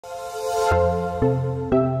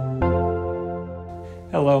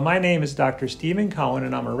Hello, my name is Dr. Stephen Cohen,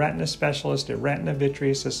 and I'm a retina specialist at Retina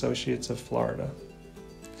Vitreous Associates of Florida.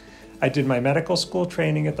 I did my medical school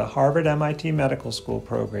training at the Harvard-MIT Medical School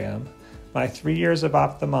program. My 3 years of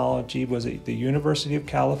ophthalmology was at the University of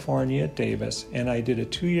California at Davis, and I did a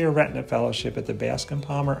 2-year retina fellowship at the Bascom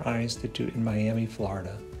Palmer Eye Institute in Miami,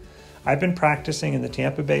 Florida. I've been practicing in the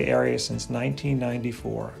Tampa Bay area since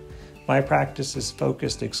 1994. My practice is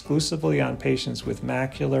focused exclusively on patients with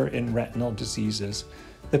macular and retinal diseases.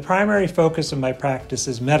 The primary focus of my practice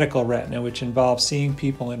is medical retina, which involves seeing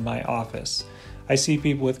people in my office. I see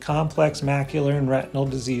people with complex macular and retinal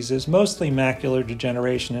diseases, mostly macular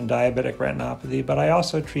degeneration and diabetic retinopathy, but I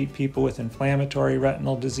also treat people with inflammatory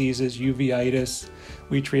retinal diseases, uveitis.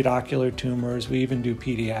 We treat ocular tumors. We even do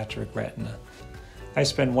pediatric retina. I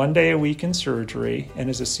spend 1 day a week in surgery, and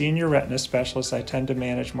as a senior retina specialist, I tend to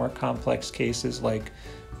manage more complex cases like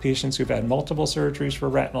patients who've had multiple surgeries for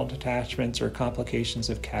retinal detachments or complications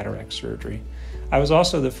of cataract surgery. I was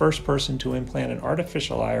also the first person to implant an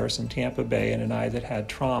artificial iris in Tampa Bay in an eye that had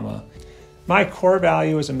trauma. My core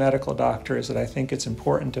value as a medical doctor is that I think it's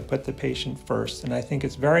important to put the patient first, and I think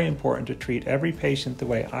it's very important to treat every patient the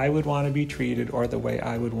way I would want to be treated or the way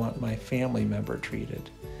I would want my family member treated.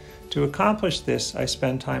 To accomplish this, I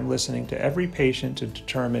spend time listening to every patient to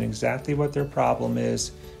determine exactly what their problem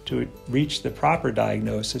is, to reach the proper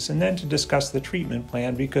diagnosis, and then to discuss the treatment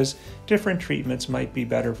plan because different treatments might be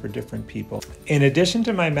better for different people. In addition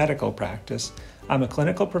to my medical practice, I'm a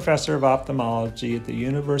clinical professor of ophthalmology at the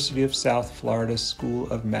University of South Florida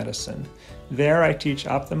School of Medicine. There I teach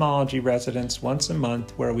ophthalmology residents once a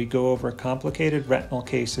month where we go over complicated retinal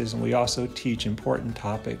cases, and we also teach important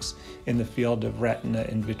topics in the field of retina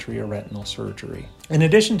and vitreoretinal surgery. In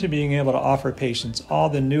addition to being able to offer patients all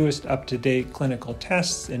the newest up-to-date clinical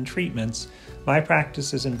tests and treatments, my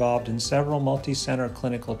practice is involved in several multi-center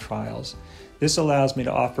clinical trials. This allows me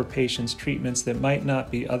to offer patients treatments that might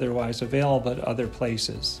not be otherwise available at other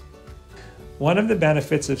places. One of the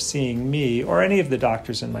benefits of seeing me, or any of the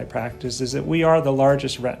doctors in my practice, is that we are the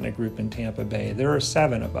largest retina group in Tampa Bay. There are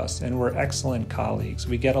 7 of us, and we're excellent colleagues.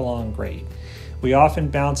 We get along great. We often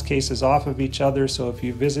bounce cases off of each other, so if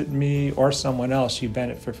you visit me or someone else, you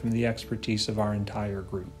benefit from the expertise of our entire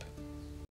group.